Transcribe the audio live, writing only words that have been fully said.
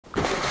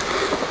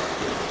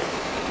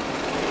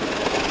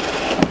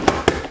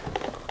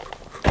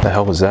The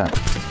hell was that?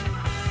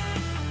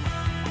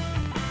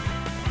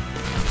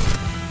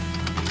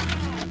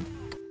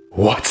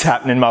 What's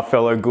happening, my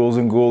fellow ghouls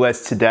and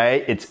ghoulettes?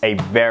 Today, it's a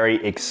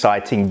very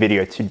exciting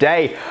video.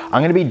 Today,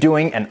 I'm gonna be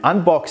doing an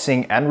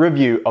unboxing and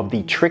review of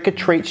the Trick or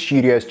Treat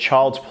Studios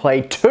Child's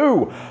Play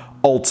 2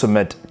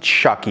 Ultimate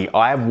Chucky.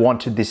 I have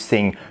wanted this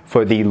thing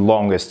for the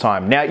longest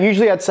time. Now,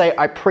 usually I'd say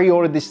I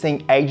pre-ordered this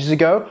thing ages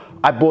ago.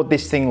 I bought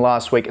this thing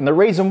last week, and the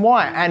reason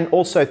why, and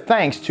also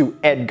thanks to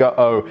Edgar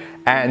O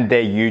and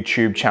their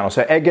YouTube channel.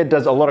 So Edgar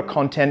does a lot of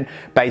content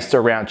based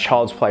around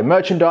Child's Play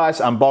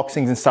merchandise,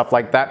 unboxings and stuff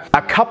like that.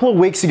 A couple of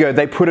weeks ago,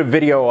 they put a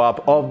video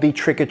up of the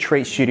Trick or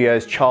Treat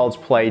Studios Child's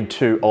Play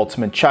 2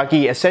 Ultimate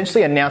Chucky,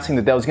 essentially announcing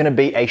that there was gonna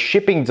be a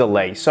shipping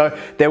delay. So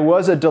there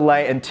was a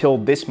delay until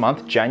this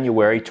month,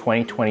 January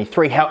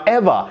 2023.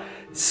 However,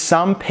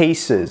 some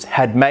pieces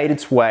had made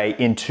its way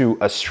into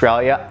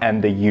Australia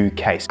and the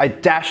UK. I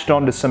dashed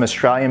onto some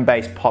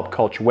Australian-based pop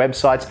culture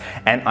websites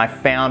and I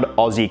found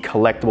Aussie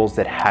collectibles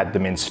that had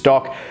them in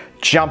stock.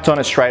 Jumped on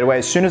it straight away.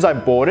 As soon as I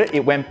bought it,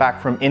 it went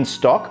back from in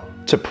stock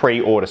to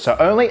pre-order. So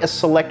only a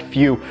select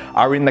few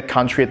are in the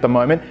country at the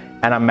moment,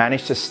 and I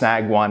managed to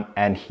snag one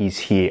and he's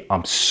here.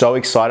 I'm so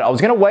excited. I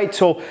was gonna wait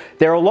till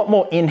there are a lot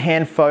more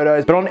in-hand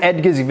photos, but on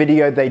Edgar's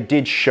video, they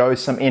did show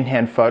some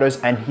in-hand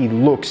photos and he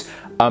looks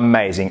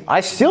amazing.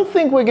 I still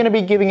think we're gonna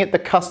be giving it the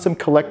custom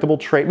collectible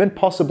treatment,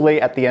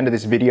 possibly at the end of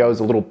this video as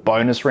a little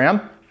bonus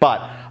round,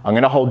 but I'm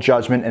gonna hold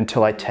judgment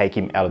until I take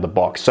him out of the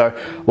box. So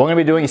what I'm gonna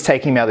be doing is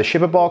taking him out of the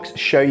shipper box,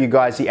 show you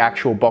guys the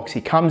actual box he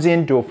comes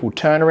in, do a full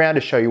turnaround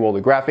to show you all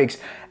the graphics,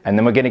 and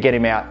then we're gonna get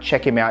him out,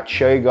 check him out,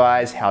 show you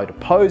guys how to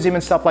pose him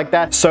and stuff like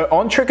that. So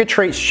on Trick or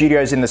Treat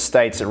Studios in the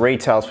States, it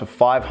retails for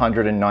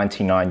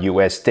 $599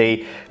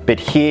 USD, but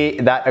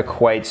here that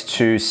equates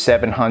to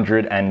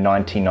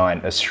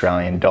 799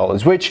 Australian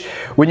dollars, which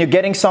when you're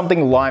getting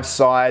something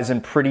life-size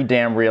and pretty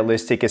damn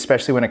realistic,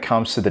 especially when it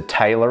comes to the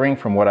tailoring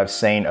from what I've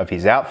seen of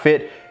his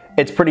outfit,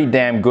 it's pretty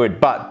damn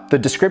good. But the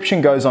description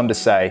goes on to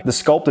say, the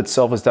sculpt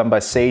itself was done by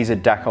Caesar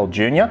Dackle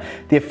Jr.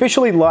 The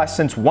officially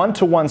licensed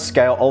 1-to-1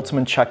 scale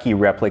Ultimate Chucky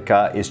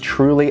replica is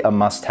truly a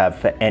must-have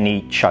for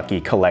any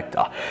Chucky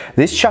collector.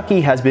 This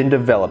Chucky has been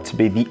developed to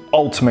be the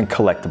ultimate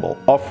collectible,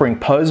 offering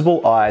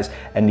posable eyes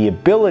and the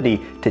ability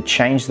to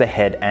change the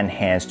head and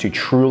hands to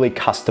truly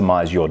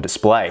customize your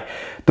display.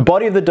 The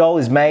body of the doll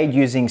is made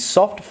using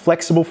soft,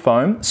 flexible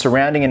foam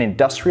surrounding an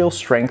industrial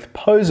strength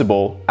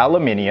posable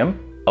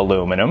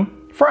aluminum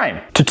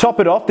frame. To top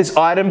it off, this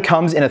item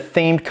comes in a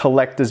themed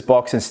collector's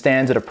box and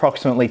stands at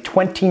approximately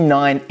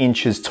 29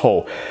 inches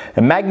tall.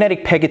 A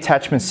magnetic peg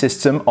attachment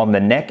system on the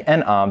neck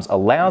and arms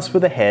allows for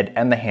the head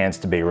and the hands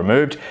to be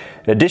removed.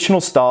 Additional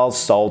styles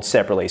sold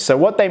separately. So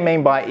what they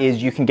mean by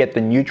is you can get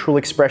the neutral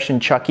expression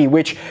Chucky,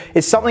 which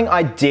is something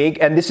I dig,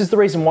 and this is the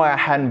reason why I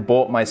hadn't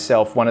bought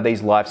myself one of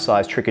these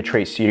life-size Trick or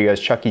Treat Studios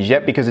Chuckies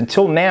yet, because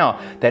until now,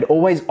 they'd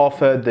always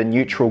offered the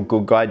neutral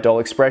good guy doll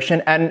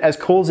expression, and as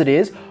cool as it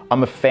is,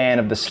 I'm a fan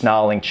of the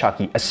snarling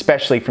Chucky,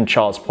 especially from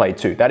Child's Play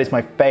 2. That is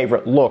my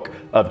favorite look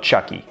of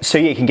Chucky. So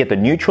yeah, you can get the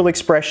neutral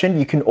expression,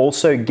 you can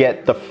also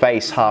get the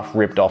face half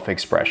ripped off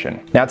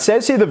expression. Now it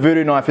says here the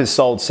voodoo knife is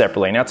sold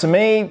separately. Now to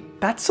me,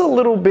 that's a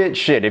little bit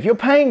shit. If you're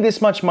paying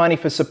this much money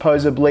for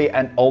supposedly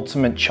an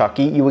ultimate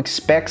Chucky, you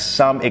expect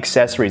some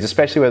accessories,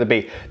 especially whether it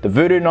be the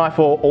voodoo knife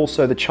or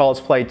also the Child's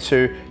Play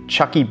 2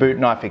 Chucky boot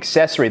knife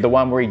accessory, the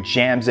one where he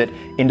jams it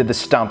into the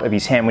stump of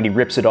his hand when he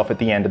rips it off at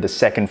the end of the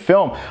second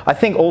film. I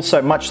think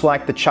also, much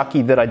like the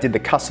Chucky that I did the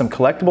custom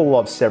collectible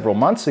of several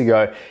months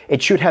ago,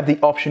 it should have the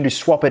option to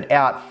swap it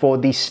out for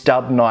the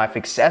stub knife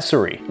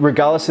accessory.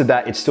 Regardless of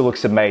that, it still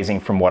looks amazing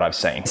from what I've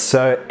seen.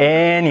 So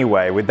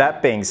anyway, with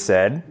that being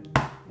said,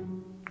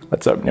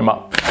 let's open him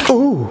up.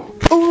 Ooh,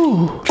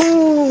 ooh,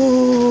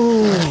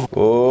 ooh.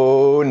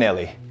 Oh,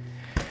 Nelly.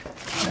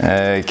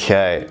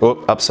 Okay,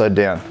 oh, upside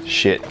down.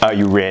 Shit, are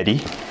you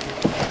ready?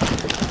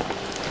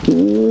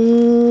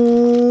 Ooh.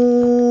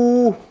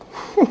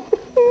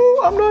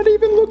 I'm not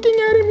even looking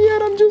at him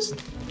yet, I'm just...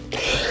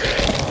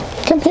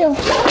 Come here.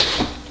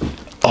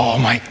 Oh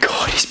my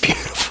God, he's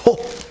beautiful.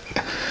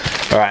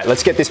 All right,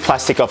 let's get this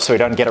plastic off so we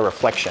don't get a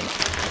reflection.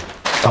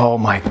 Oh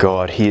my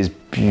God, he is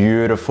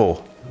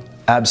beautiful.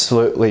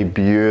 Absolutely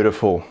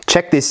beautiful.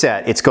 Check this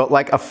out. It's got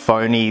like a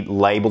phony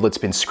label that's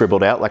been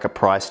scribbled out, like a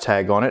price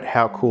tag on it.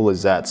 How cool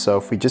is that? So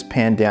if we just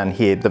pan down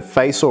here, the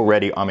face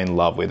already I'm in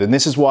love with. And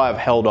this is why I've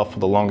held off for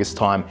the longest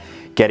time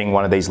getting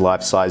one of these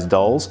life-size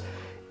dolls,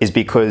 is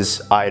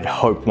because I'd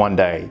hope one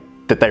day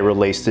that they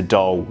released a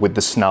doll with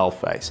the snarl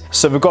face.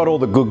 So we've got all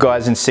the good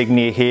guys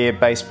insignia here,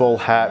 baseball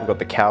hat, we've got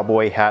the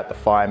cowboy hat, the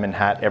fireman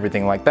hat,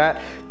 everything like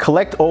that.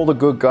 Collect all the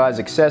good guys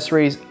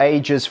accessories,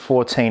 ages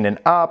 14 and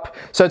up.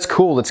 So it's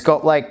cool, it's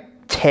got like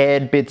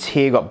teared bits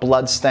here, got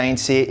blood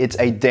stains here. It's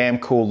a damn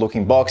cool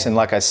looking box, and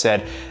like I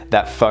said,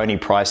 that phony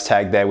price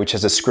tag there, which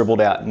has a scribbled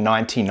out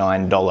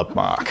 $99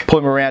 mark. Pull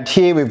him around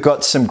here, we've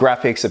got some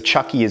graphics of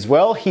Chucky as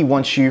well. He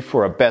wants you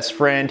for a best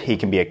friend. He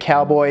can be a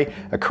cowboy,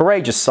 a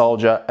courageous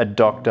soldier, a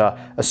doctor,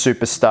 a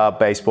superstar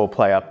baseball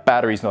player,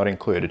 batteries not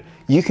included.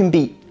 You can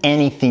be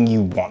anything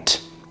you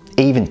want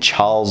Even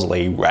Charles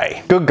Lee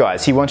Ray. Good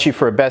guys, he wants you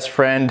for a best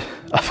friend.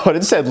 I thought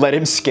it said let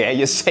him scare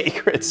your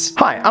secrets.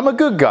 Hi, I'm a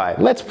good guy,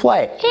 let's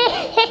play.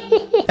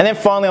 And then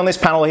finally on this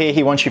panel here,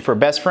 he wants you for a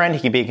best friend.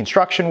 He can be a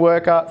construction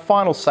worker,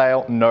 final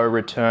sale, no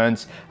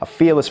returns, a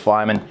fearless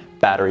fireman,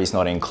 batteries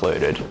not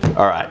included.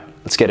 All right,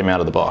 let's get him out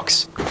of the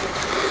box.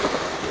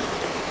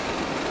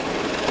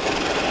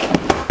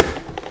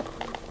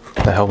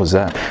 What the hell was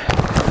that?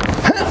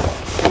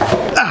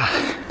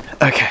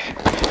 Okay.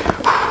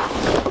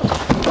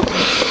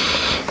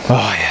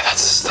 Oh yeah,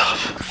 that's the stuff.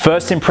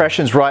 First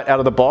impressions right out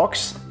of the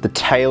box, the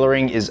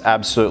tailoring is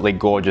absolutely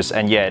gorgeous,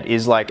 and yeah, it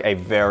is like a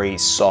very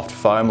soft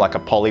foam, like a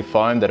poly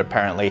foam that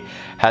apparently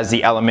has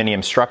the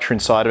aluminium structure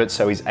inside of it,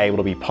 so he's able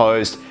to be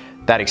posed.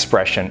 That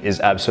expression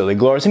is absolutely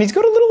glorious, and he's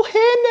got a little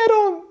hairnet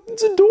on.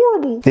 It's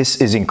adorable.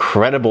 This is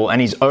incredible,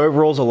 and his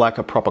overalls are like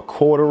a proper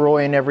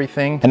corduroy and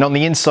everything. And on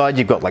the inside,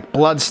 you've got like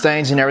blood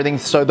stains and everything.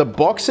 So the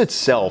box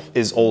itself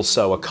is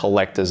also a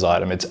collector's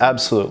item. It's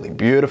absolutely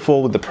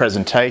beautiful with the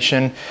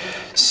presentation.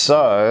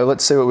 So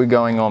let's see what we're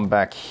going on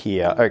back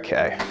here.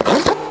 Okay.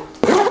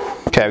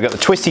 Okay, we've got the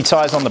twisty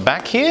ties on the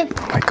back here.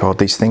 Oh my God,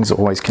 these things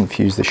always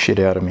confuse the shit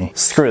out of me.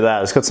 Screw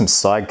that, it's got some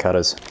side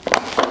cutters.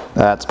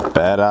 That's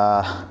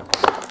better.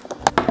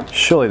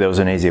 Surely there was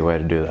an easier way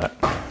to do that.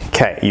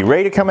 Okay, you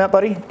ready to come out,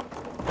 buddy?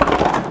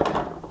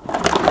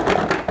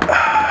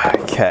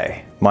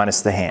 Okay,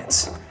 minus the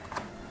hands.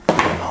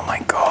 Oh my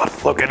God,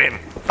 look at him.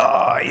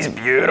 Oh, he's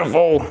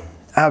beautiful.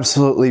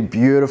 Absolutely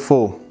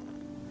beautiful.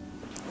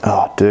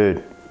 Oh,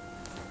 dude.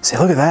 See,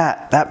 look at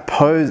that.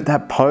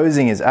 That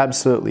posing is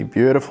absolutely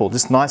beautiful.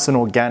 Just nice and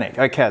organic.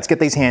 Okay, let's get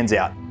these hands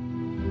out.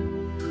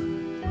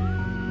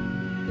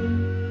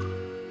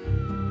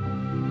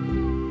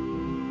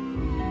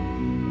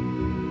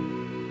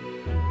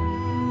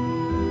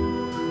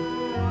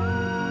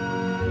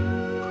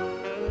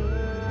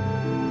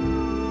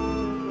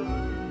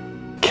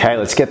 Okay,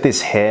 let's get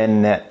this hair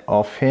net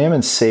off him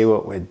and see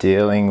what we're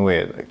dealing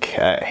with.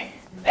 Okay.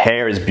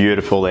 Hair is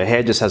beautiful. The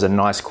hair just has a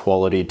nice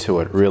quality to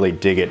it. Really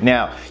dig it.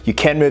 Now, you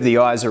can move the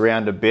eyes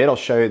around a bit. I'll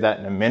show you that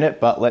in a minute,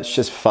 but let's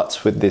just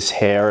futz with this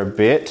hair a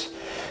bit.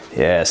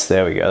 Yes,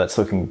 there we go. That's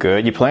looking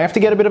good. You probably have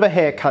to get a bit of a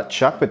haircut,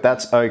 Chuck, but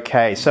that's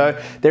okay.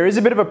 So there is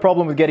a bit of a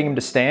problem with getting him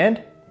to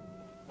stand,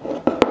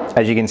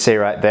 as you can see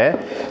right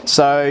there.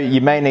 So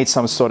you may need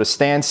some sort of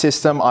stand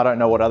system. I don't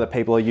know what other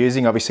people are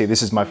using. Obviously,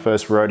 this is my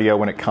first rodeo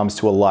when it comes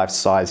to a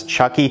life-size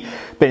Chucky.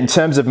 But in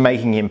terms of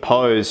making him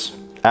pose,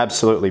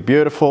 absolutely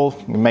beautiful.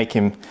 You can make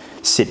him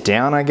sit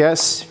down, I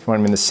guess. If you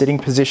want him in the sitting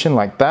position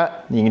like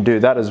that, you can do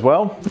that as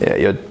well. Yeah,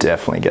 you're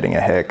definitely getting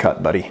a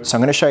haircut, buddy. So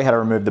I'm gonna show you how to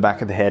remove the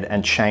back of the head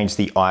and change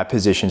the eye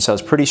position. So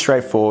it's pretty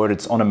straightforward.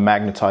 It's on a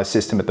magnetized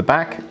system at the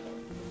back.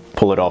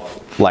 Pull it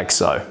off like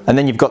so. And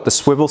then you've got the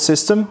swivel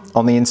system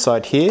on the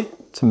inside here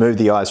to move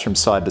the eyes from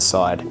side to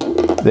side.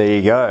 There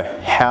you go.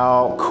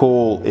 How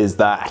cool is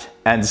that?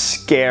 And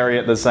scary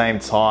at the same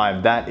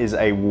time. That is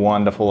a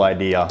wonderful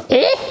idea.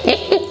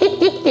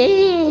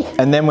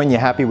 And then when you're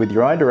happy with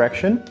your eye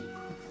direction,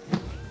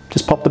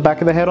 just pop the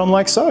back of the head on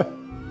like so.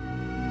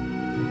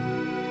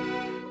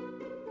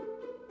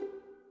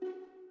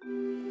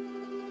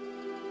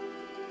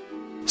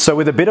 So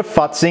with a bit of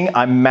futzing,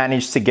 I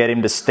managed to get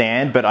him to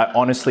stand, but I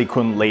honestly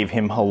couldn't leave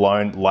him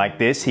alone like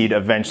this. He'd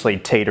eventually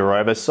teeter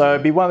over. So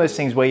it'd be one of those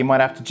things where you might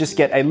have to just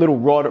get a little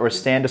rod or a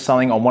stand or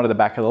something on one of the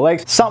back of the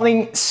legs.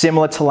 Something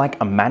similar to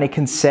like a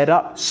mannequin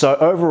setup. So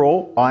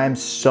overall, I am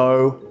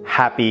so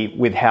happy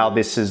with how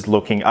this is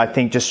looking. I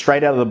think just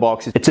straight out of the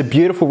box, it's a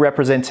beautiful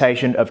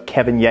representation of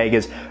Kevin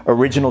Yeager's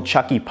original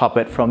Chucky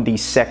puppet from the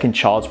second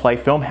Child's Play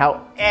film.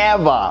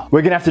 However,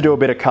 we're gonna have to do a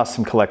bit of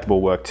custom collectible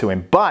work to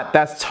him, but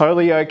that's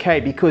totally okay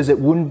because it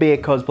wouldn't be a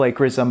Cosplay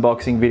Chris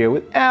unboxing video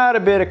without a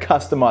bit of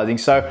customizing.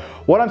 So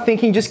what I'm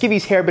thinking, just give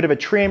his hair a bit of a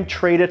trim,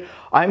 treat it.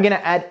 I'm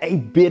gonna add a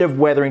bit of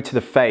weathering to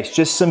the face,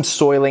 just some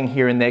soiling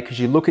here and there, because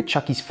you look at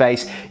Chucky's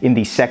face in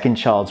the second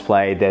Child's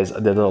Play, there's a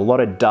lot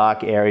of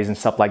dark areas and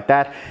stuff like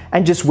that,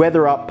 and just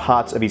weather up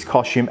parts of his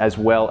costume as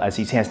well as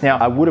his hands. Now,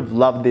 I would have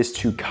loved this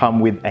to come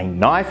with a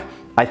knife.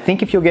 I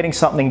think if you're getting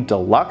something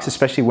deluxe,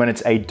 especially when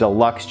it's a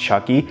deluxe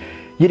Chucky,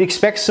 you'd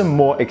expect some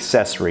more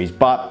accessories,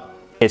 but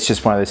it's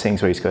just one of those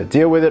things where you just got to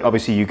deal with it.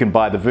 Obviously, you can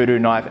buy the voodoo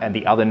knife and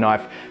the other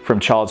knife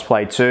from Child's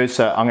Play too,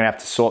 so I'm gonna have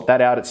to sort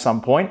that out at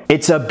some point.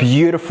 It's a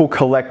beautiful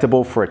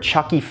collectible for a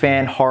Chucky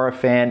fan, horror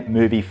fan,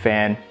 movie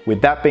fan.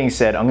 With that being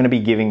said, I'm gonna be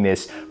giving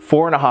this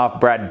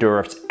 4.5 Brad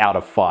Dourifs out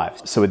of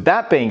 5. So with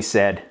that being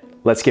said,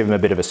 let's give him a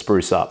bit of a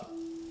spruce up,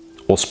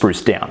 or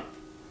spruce down.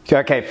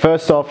 Okay,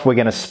 first off, we're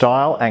gonna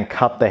style and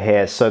cut the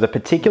hair. So the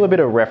particular bit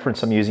of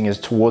reference I'm using is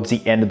towards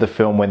the end of the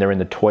film when they're in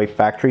the toy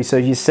factory. So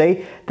you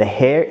see, the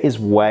hair is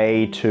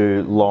way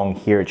too long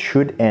here. It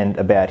should end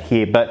about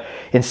here, but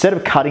instead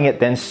of cutting it,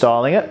 then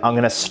styling it, I'm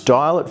gonna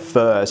style it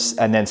first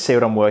and then see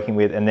what I'm working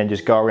with and then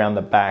just go around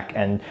the back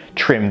and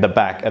trim the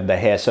back of the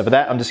hair. So for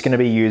that, I'm just gonna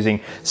be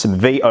using some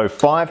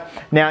VO5.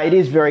 Now, it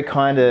is very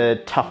kind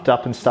of tufted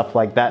up and stuff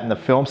like that in the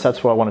film, so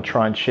that's what I wanna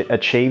try and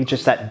achieve,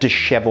 just that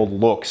disheveled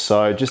look.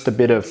 So just a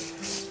bit of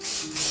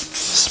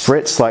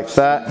spritz like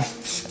that.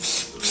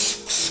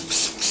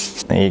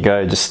 There you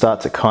go, just start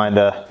to kind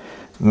of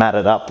mat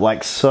it up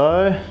like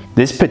so.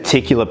 This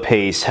particular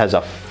piece has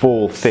a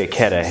full thick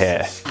head of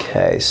hair.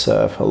 Okay,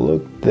 so if I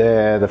look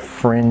there, the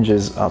fringe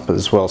is up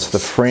as well. So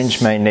the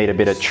fringe may need a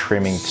bit of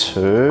trimming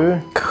too.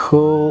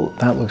 Cool,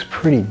 that looks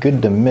pretty good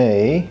to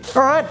me.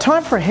 All right,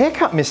 time for a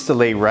haircut, Mr.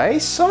 Lee Ray.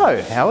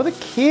 So, how are the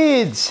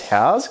kids?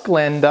 How's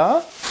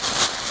Glenda?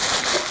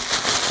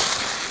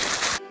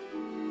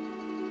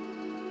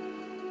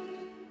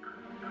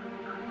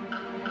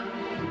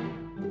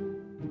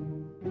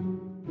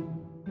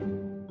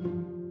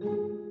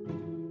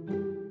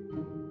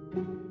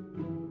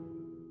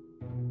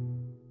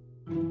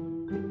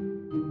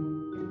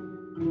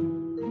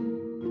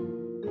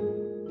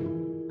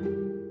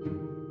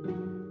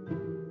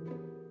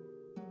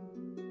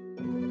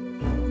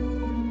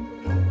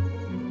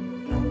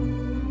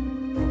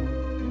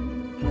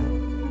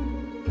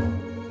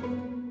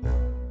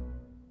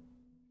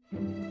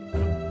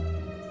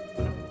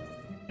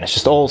 It's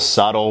just all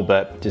subtle,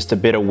 but just a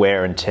bit of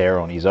wear and tear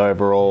on his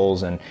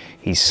overalls and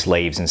his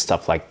sleeves and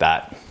stuff like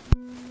that.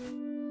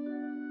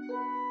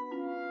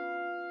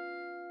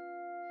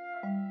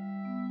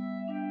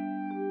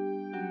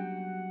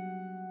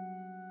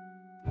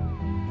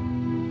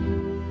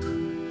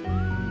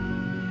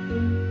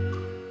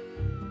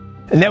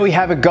 And there we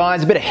have it,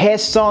 guys. A bit of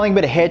hairstyling, a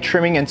bit of hair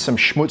trimming and some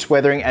schmutz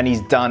weathering, and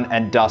he's done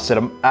and dusted.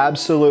 I'm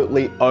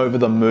absolutely over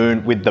the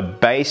moon with the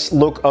base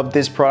look of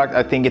this product.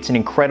 I think it's an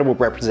incredible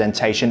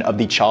representation of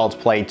the Child's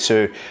Play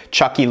 2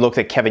 Chucky look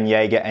that Kevin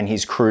Yeager and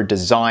his crew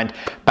designed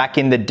back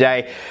in the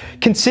day.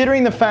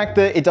 Considering the fact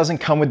that it doesn't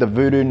come with the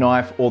voodoo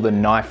knife or the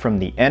knife from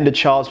the end of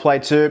Child's Play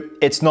 2,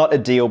 it's not a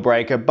deal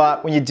breaker,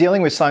 but when you're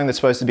dealing with something that's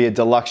supposed to be a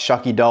deluxe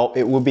Chucky doll,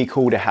 it would be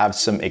cool to have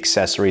some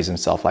accessories and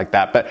stuff like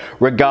that. But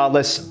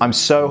regardless, I'm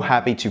so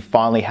happy to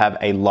finally have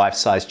a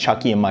life-size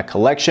Chucky in my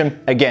collection.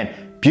 Again,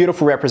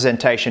 beautiful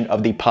representation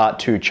of the Part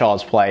 2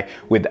 Child's Play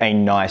with a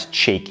nice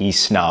cheeky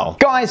snarl.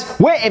 Guys,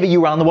 wherever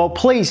you are in the world,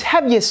 please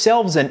have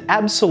yourselves an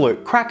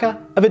absolute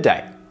cracker of a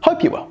day.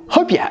 Hope you're well,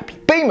 hope you're happy,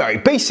 be merry,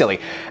 be silly,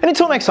 and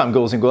until next time,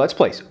 Ghouls and Ghoulettes,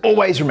 please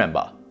always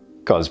remember,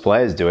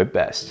 cosplayers do it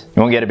best.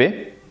 You want to get a beer?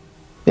 Yeah,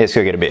 let's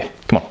go get a beer.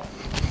 Come on.